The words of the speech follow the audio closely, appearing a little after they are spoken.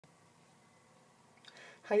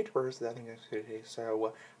Hi YouTubers, that's today.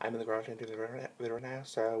 So I'm in the garage and doing the video right now.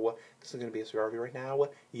 So this is going to be a cigar review right now.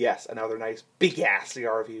 Yes, another nice big ass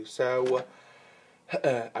cigar review. So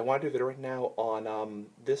I want to do a video right now on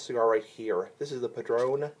this cigar right here. This is the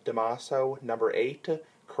Padron Damaso number 8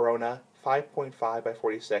 Corona 5.5 by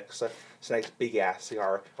 46. It's a nice big ass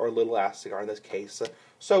cigar, or little ass cigar in this case.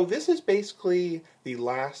 So this is basically the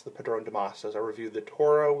last of the Padron Damasos. I reviewed the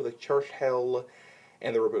Toro, the Churchill,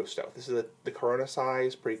 and the Robusto. This is the Corona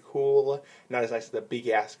size, pretty cool. Not as nice as the big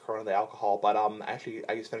ass Corona, the alcohol, but actually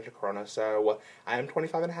I just finished a Corona, so I am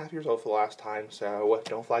 25 and a half years old for the last time, so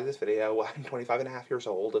don't flag this video. I'm 25 and a half years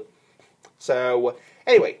old. So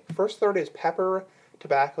anyway, first third is pepper,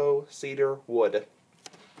 tobacco, cedar, wood.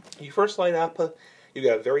 You first line up, you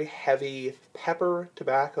get a very heavy pepper,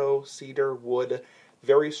 tobacco, cedar, wood,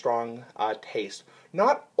 very strong taste.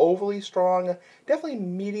 Not overly strong, definitely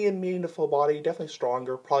medium to full body, definitely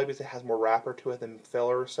stronger, probably because it has more wrapper to it than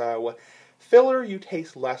filler. So filler, you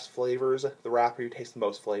taste less flavors. The wrapper, you taste the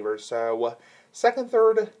most flavors. So second,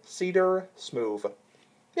 third, cedar, smooth.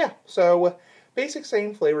 Yeah, so basic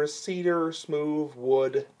same flavors, cedar, smooth,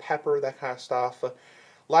 wood, pepper, that kind of stuff.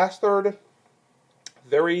 Last third,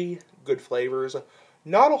 very good flavors.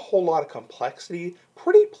 Not a whole lot of complexity.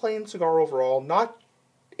 Pretty plain cigar overall. Not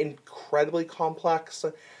incredibly complex,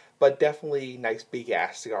 but definitely nice big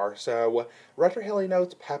ass cigar. So retrohaley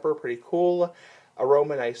notes, pepper, pretty cool.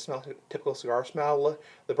 Aroma, nice smell, typical cigar smell.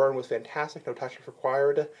 The burn was fantastic, no touch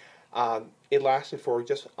required. It lasted for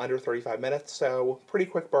just under 35 minutes, so pretty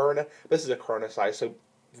quick burn. This is a Corona size, so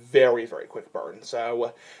very quick burn.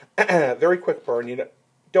 So very quick burn. You know,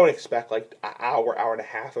 don't expect like an hour and a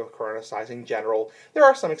half of Corona size in general. There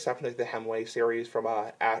are some exceptions, like the Hemingway series from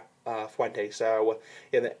Fuente. So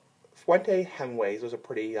yeah, the Fuente Hemingways was a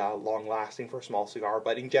pretty long-lasting for a small cigar,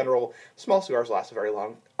 but in general, small cigars last a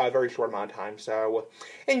very short amount of time. So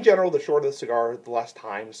in general, the shorter the cigar, the less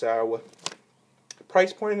time. So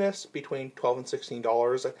price point in this between $12 and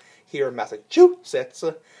 $16 here in Massachusetts,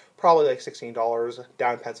 probably like $16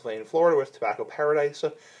 down in Pennsylvania and Florida with Tobacco Paradise.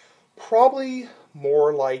 Probably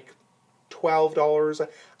more like $12.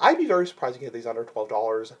 I'd be very surprised to get these under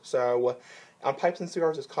 $12. So on pipes and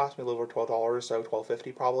cigars, it's cost me a little over $12, so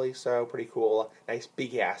 $12.50 probably. So pretty cool. Nice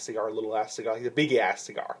big ass cigar, little ass cigar. He's a big ass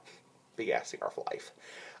cigar. Big ass cigar for life.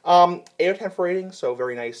 8 out of 10 for rating, so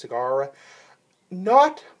very nice cigar.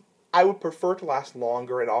 I would prefer to last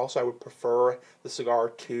longer, and also I would prefer the cigar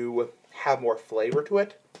to have more flavor to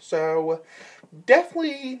it. So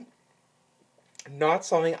definitely not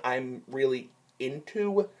something I'm really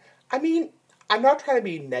into. I mean, I'm not trying to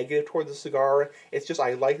be negative toward the cigar. It's just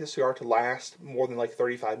I like the cigar to last more than like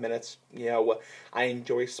 35 minutes. You know, I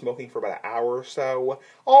enjoy smoking for about an hour or so.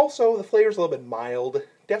 Also, the flavor's a little bit mild.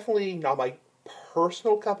 Definitely not my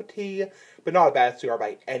personal cup of tea, but not a bad cigar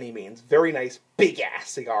by any means. Very nice big ass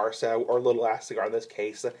cigar, so, or little ass cigar in this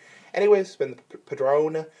case. Anyways, it's been the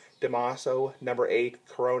Padron Damaso number 8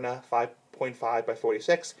 Corona 5.5 by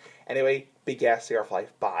 46. Anyway, big ass cigar for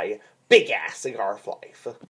life. Bye. Big ass cigar for life.